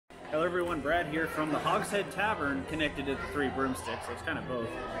Hello everyone, Brad here from the Hogshead Tavern connected to the Three Broomsticks, so it's kind of both.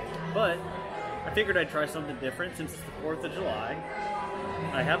 But I figured I'd try something different since it's the 4th of July.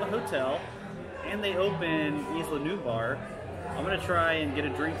 I have a hotel and they open Isla Nu Bar. I'm going to try and get a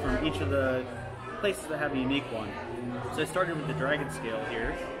drink from each of the places that have a unique one. So I started with the Dragon Scale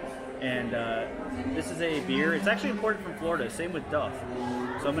here, and this is a beer. It's actually imported from Florida, same with Duff.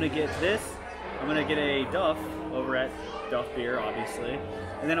 So I'm going to get this, I'm going to get a Duff over at Duff Beer, obviously.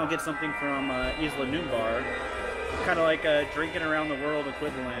 And then I'll get something from Isla Nu Bar, kind of like a drinking around the world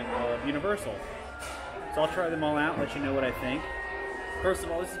equivalent of Universal. So I'll try them all out, let you know what I think. First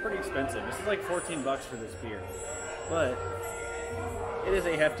of all, this is pretty expensive. This is like 14 bucks for this beer, but it is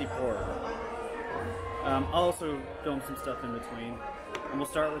a hefty pour. I'll also film some stuff in between. And we'll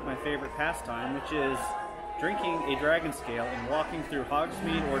start with my favorite pastime, which is drinking a Dragon Scale and walking through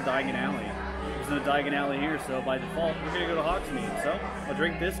Hogsmeade or Diagon Alley. There's no Diagon Alley here, so by default, we're going to go to Hogsmeade. So I'll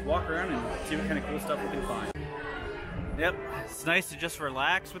drink this, walk around, and see what kind of cool stuff we can find. Yep, it's nice to just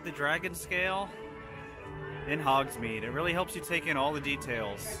relax with the Dragon Scale in Hogsmeade. It really helps you take in all the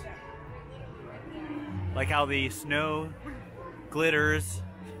details. Like how the snow glitters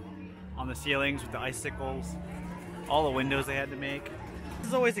on the ceilings with the icicles, all the windows they had to make. This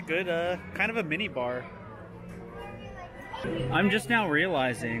is always a good, kind of a mini bar. I'm just now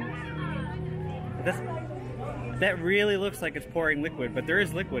realizing that really looks like it's pouring liquid, but there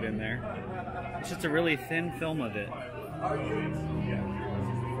is liquid in there. It's just a really thin film of it.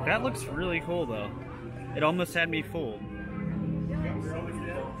 That looks really cool though. It almost had me fooled.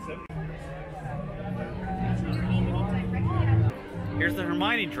 Here's the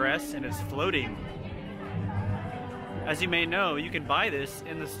Hermione dress, and it's floating. As you may know, you can buy this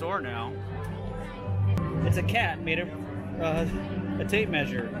in the store now. It's a cat made of a tape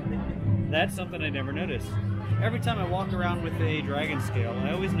measure. That's something I never noticed. Every time I walk around with a Dragon Scale,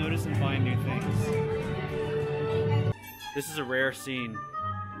 I always notice and find new things. This is a rare scene.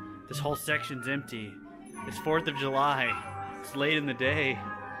 This whole section's empty. It's 4th of July. It's late in the day.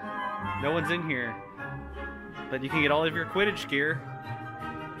 No one's in here. But you can get all of your Quidditch gear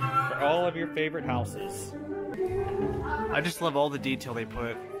for all of your favorite houses. I just love all the detail they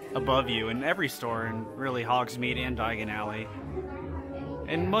put above you in every store in really Hogsmeade and Diagon Alley.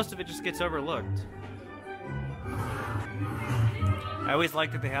 And most of it just gets overlooked. I always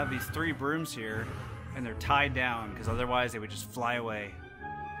like that they have these 3 brooms here and they're tied down because otherwise they would just fly away.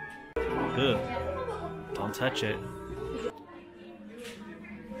 Ugh. Don't touch it.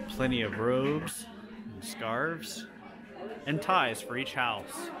 Plenty of robes, and scarves, and ties for each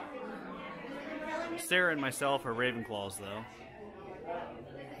house. Sarah and myself are Ravenclaws though.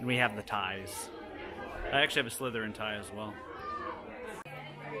 And we have the ties. I actually have a Slytherin tie as well.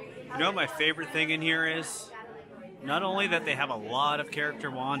 You know what my favorite thing in here is? Not only that they have a lot of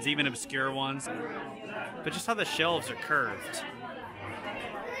character wands, even obscure ones, but just how the shelves are curved.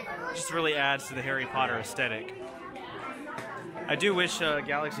 It just really adds to the Harry Potter aesthetic. I do wish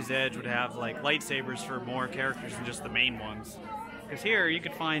Galaxy's Edge would have like lightsabers for more characters than just the main ones. Because here you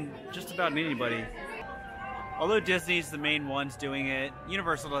could find just about anybody. Although Disney's the main ones doing it,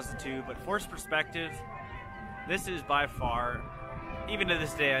 Universal does it too, but Force Perspective, this is by far, even to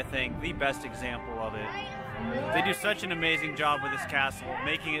this day I think, the best example of it. They do such an amazing job with this castle,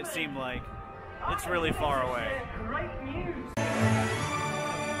 making it seem like it's really far away.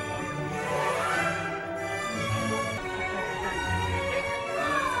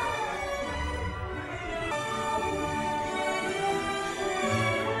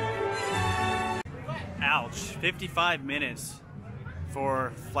 Ouch, 55 minutes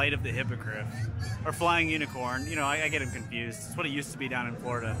for Flight of the Hippogriff, or Flying Unicorn. You know, I get them confused. It's what it used to be down in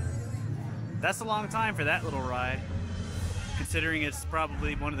Florida. That's a long time for that little ride, considering it's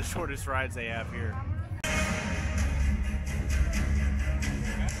probably one of the shortest rides they have here.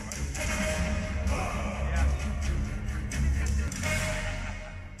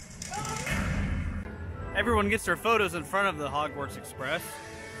 Everyone gets their photos in front of the Hogwarts Express.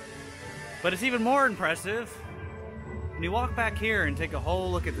 But it's even more impressive when you walk back here and take a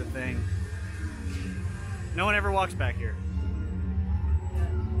whole look at the thing. No one ever walks back here.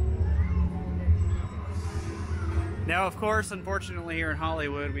 Now, of course, unfortunately here in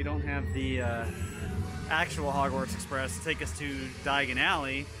Hollywood, we don't have the actual Hogwarts Express to take us to Diagon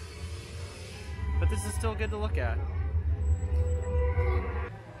Alley. But this is still good to look at.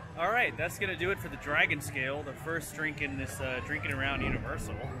 Alright, that's going to do it for the Dragon Scale, the first drink in this drinking around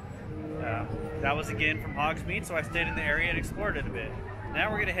Universal. That was again from Hogsmeade, so I stayed in the area and explored it a bit. Now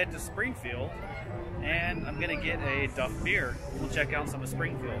we're going to head to Springfield, and I'm going to get a Duff beer. We'll check out some of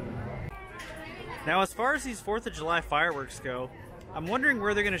Springfield. Now, as far as these 4th of July fireworks go, I'm wondering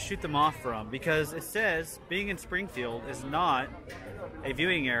where they're going to shoot them off from, because it says being in Springfield is not a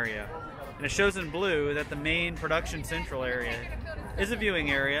viewing area. And it shows in blue that the main production central area is a viewing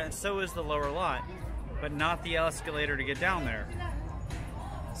area, and so is the lower lot, but not the escalator to get down there.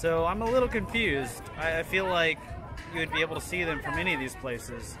 So I'm a little confused. I feel like you would be able to see them from any of these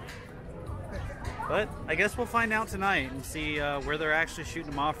places. But I guess we'll find out tonight and see where they're actually shooting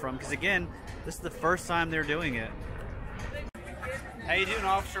them off from, because again, this is the first time they're doing it. How you doing,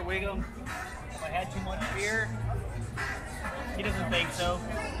 Officer Wiggum? Have I had too much beer? He doesn't think so.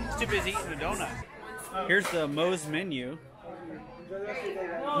 He's too busy eating a donut. Here's the Moe's menu.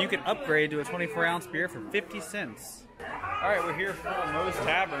 You can upgrade to a 24-ounce beer for 50 cents. Alright, we're here for Moe's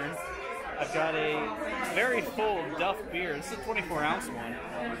Tavern. I've got a very full Duff beer. This is a 24-ounce one.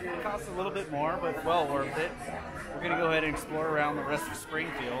 It costs a little bit more, but well worth it. We're going to go ahead and explore around the rest of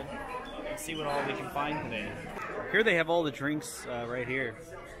Springfield and see what all we can find today. Here they have all the drinks right here.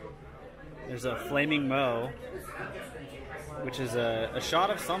 There's a Flaming Moe, which is a shot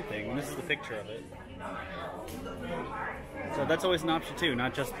of something, and this is the picture of it. So that's always an option too,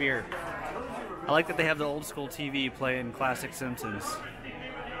 not just beer. I like that they have the old school TV playing classic Simpsons.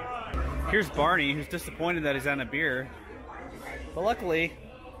 Here's Barney, who's disappointed that he's on a beer. But luckily,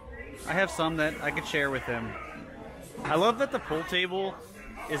 I have some that I could share with him. I love that the pool table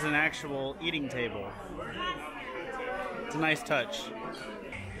is an actual eating table. It's a nice touch.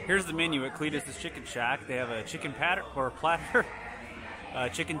 Here's the menu at Cletus's Chicken Shack. They have a chicken platter,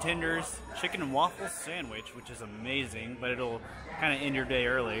 chicken tenders, chicken and waffles sandwich, which is amazing, but it'll kind of end your day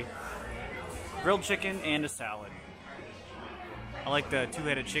early. Grilled chicken and a salad. I like the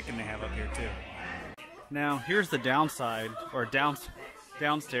two-headed chicken they have up here too. Now here's the downside, or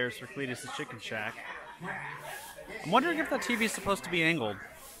downstairs for Cletus's Chicken Shack. I'm wondering if that TV is supposed to be angled.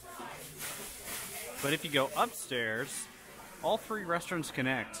 But if you go upstairs, all three restaurants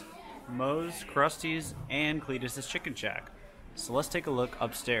connect. Moe's, Krusty's, and Cletus's Chicken Shack. So let's take a look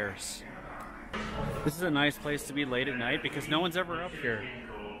upstairs. This is a nice place to be late at night because no one's ever up here.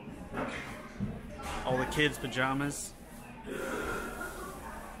 All the kids' pajamas.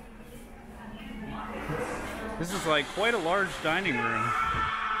 This is like quite a large dining room.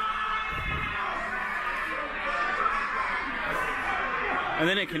 And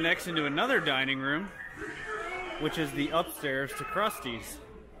then it connects into another dining room, which is the upstairs to Krusty's.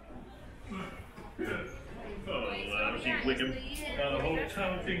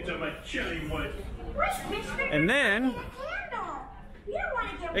 And then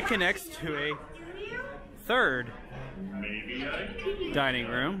it connects to a third dining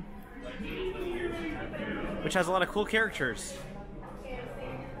room, which has a lot of cool characters.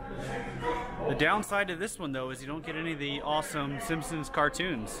 The downside to this one, though, is you don't get any of the awesome Simpsons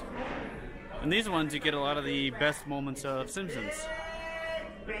cartoons. And these ones, you get a lot of the best moments of Simpsons.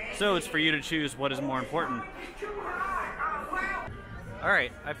 So it's for you to choose what is more important.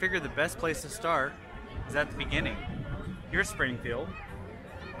 Alright, I figured the best place to start is at the beginning. Here's Springfield.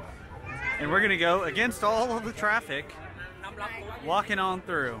 And we're going to go against all of the traffic, walking on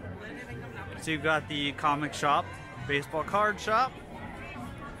through. So you've got the comic shop, baseball card shop.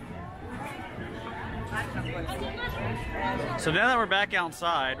 So now that we're back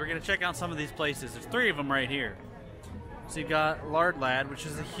outside, we're going to check out some of these places. There's three of them right here. So you've got Lard Lad, which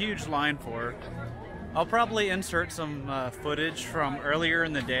is a huge line for. I'll probably insert some footage from earlier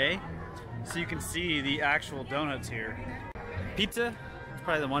in the day so you can see the actual donuts here. Pizza, it's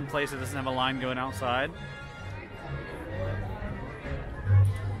probably the one place that doesn't have a line going outside.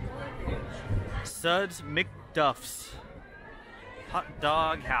 Suds McDuff's Hot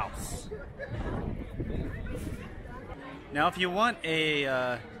Dog House. Now if you want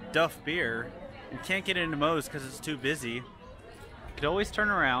a Duff beer and can't get into Moe's because it's too busy, you could always turn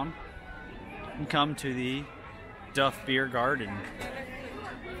around and come to the Duff Beer Garden.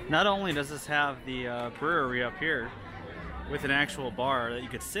 Not only does this have the brewery up here with an actual bar that you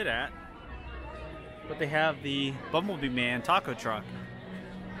could sit at, but they have the Bumblebee Man taco truck.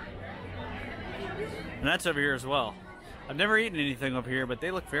 And that's over here as well. I've never eaten anything over here, but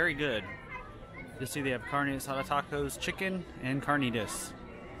they look very good. You see they have carne asada tacos, chicken, and carnitas.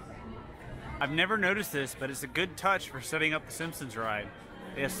 I've never noticed this, but it's a good touch for setting up the Simpsons ride.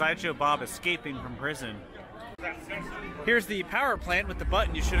 They have Sideshow Bob escaping from prison. Here's the power plant with the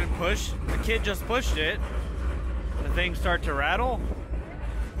button you shouldn't push. The kid just pushed it. The things start to rattle.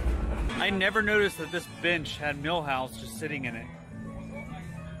 I never noticed that this bench had Milhouse just sitting in it.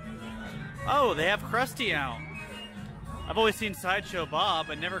 Oh, they have Krusty out. I've always seen Sideshow Bob,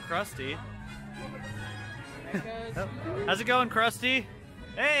 but never Krusty. How's it going, Krusty?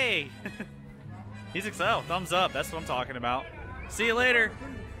 Hey! He's excited. Thumbs up. That's what I'm talking about. See you later.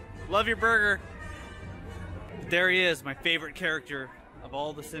 Love your burger. There he is, my favorite character of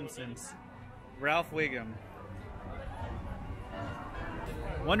all the Simpsons, Ralph Wiggum.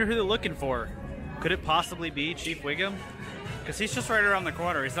 Wonder who they're looking for. Could it possibly be Chief Wiggum? Because he's just right around the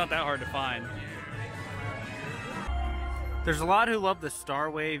corner. He's not that hard to find. There's a lot who love the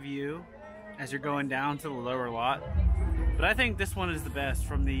Starway view as you're going down to the lower lot, but I think this one is the best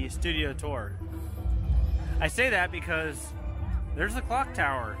from the studio tour. I say that because there's the clock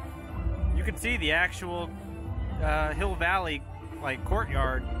tower. You can see the actual Hill Valley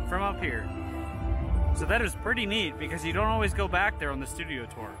courtyard from up here. So that is pretty neat because you don't always go back there on the studio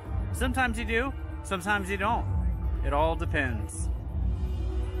tour. Sometimes you do, sometimes you don't. It all depends.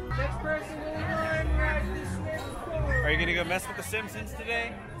 Next person will go and ride this next floor. Are you gonna go mess with the Simpsons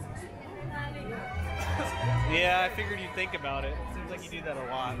today? Yeah, I figured you'd think about it. Seems like you do that a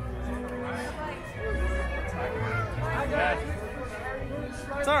lot. Yeah.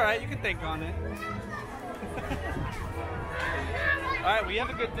 It's alright, you can think on it. Alright, well you have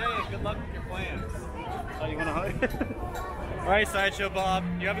a good day and good luck with your plans. Oh, you wanna hug? Alright, Sideshow Bob,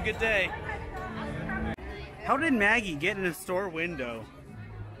 you have a good day. How did Maggie get in a store window?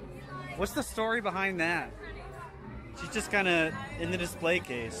 What's the story behind that? She's just kinda in the display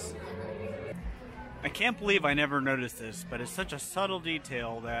case. I can't believe I never noticed this, but it's such a subtle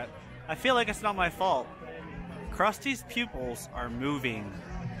detail that I feel like it's not my fault. Krusty's pupils are moving.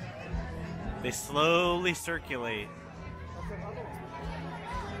 They slowly circulate.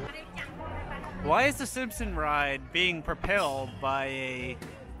 Why is the Simpson ride being propelled by a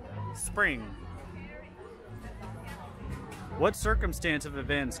spring? What circumstance of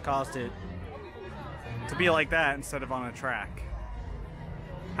events caused it to be like that instead of on a track?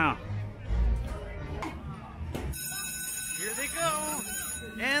 Huh. Here they go!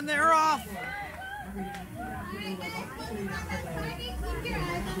 And they're off!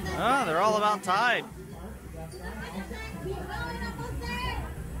 Oh, they're all about tied.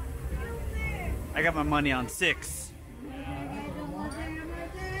 I got my money on 6.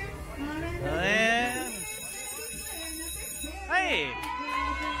 And... hey!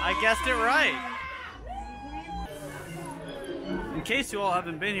 I guessed it right! In case you all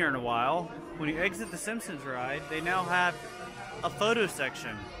haven't been here in a while, when you exit the Simpsons ride, they now have a photo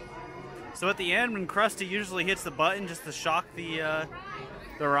section. So at the end, when Krusty usually hits the button just to shock the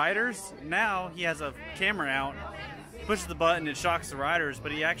riders, now he has a camera out, pushes the button, it shocks the riders,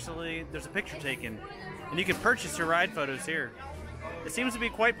 but there's a picture taken. And you can purchase your ride photos here. It seems to be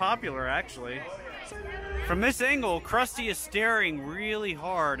quite popular, actually. From this angle, Krusty is staring really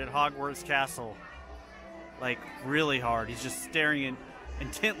hard at Hogwarts Castle. Like, really hard. He's just staring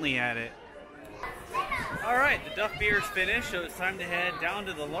intently at it. Alright, the Duff Beer is finished, so it's time to head down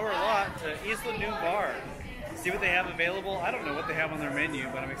to the lower lot to Isla Nu Bar. See what they have available. I don't know what they have on their menu,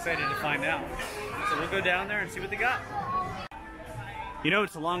 but I'm excited to find out. So we'll go down there and see what they got. You know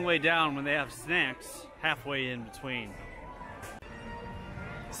it's a long way down when they have snacks halfway in between.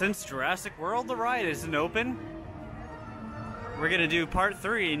 Since Jurassic World the ride isn't open, we're gonna do part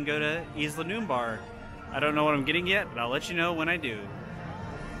 3 and go to Isla Nu Bar. I don't know what I'm getting yet, but I'll let you know when I do.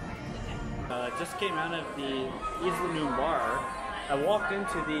 Just came out of the Isla Nu Bar. I walked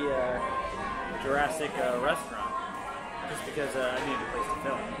into the Jurassic restaurant just because I needed a place to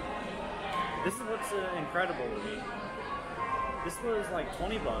film. This is what's incredible to me. This was like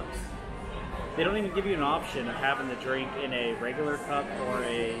 20 bucks. They don't even give you an option of having the drink in a regular cup or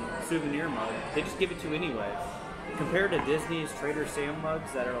a souvenir mug. They just give it to you anyway. Compared to Disney's Trader Sam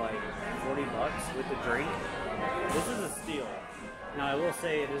mugs that are like 40 bucks with the drink, this is a steal. Now I will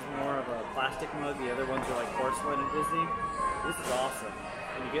say it is more of a plastic mug. The other ones are like porcelain at Disney. This is awesome.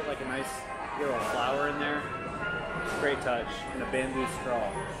 And you get like a nice little flower in there. Great touch. And a bamboo straw.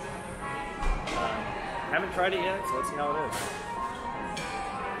 Haven't tried it yet, so let's see how it is.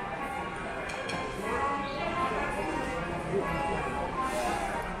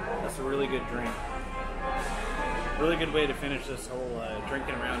 That's a really good drink. Really good way to finish this whole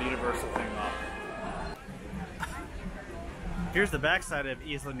drinking around Universal thing off. Here's the backside of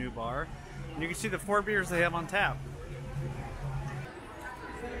Isla Nu Bar. And you can see the 4 beers they have on tap.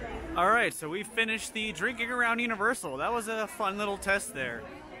 Alright, so we finished the drinking around Universal. That was a fun little test there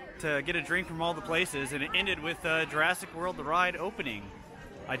to get a drink from all the places, and it ended with Jurassic World the ride opening.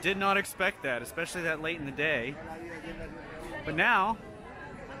 I did not expect that, especially that late in the day. But now,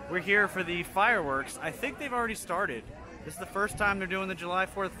 we're here for the fireworks. I think they've already started. This is the first time they're doing the July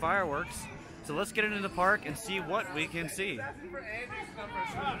 4th fireworks. So let's get into the park and see what we can see.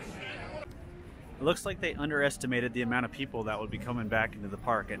 It looks like they underestimated the amount of people that would be coming back into the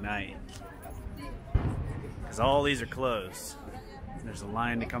park at night, because all these are closed. There's a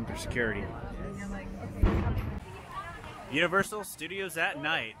line to come through security. Universal Studios at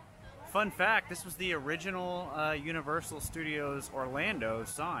night. Fun fact, this was the original Universal Studios Orlando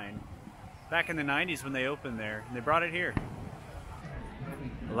sign back in the 90s when they opened there. And they brought it here.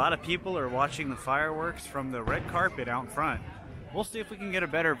 A lot of people are watching the fireworks from the red carpet out front. We'll see if we can get a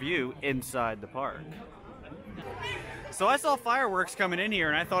better view inside the park. So I saw fireworks coming in here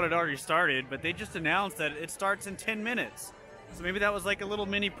and I thought it already started, but they just announced that it starts in 10 minutes. So maybe that was like a little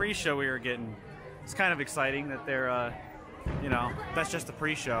mini pre-show we were getting. It's kind of exciting that they're, you know, that's just the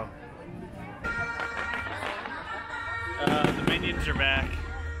pre-show. The Minions are back.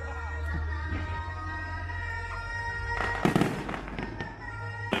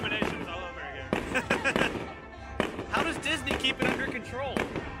 Eliminations all over again. How does Disney keep it under control?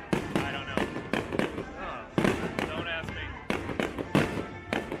 I don't know. Oh, don't ask me.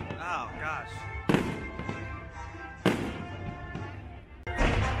 Oh, gosh.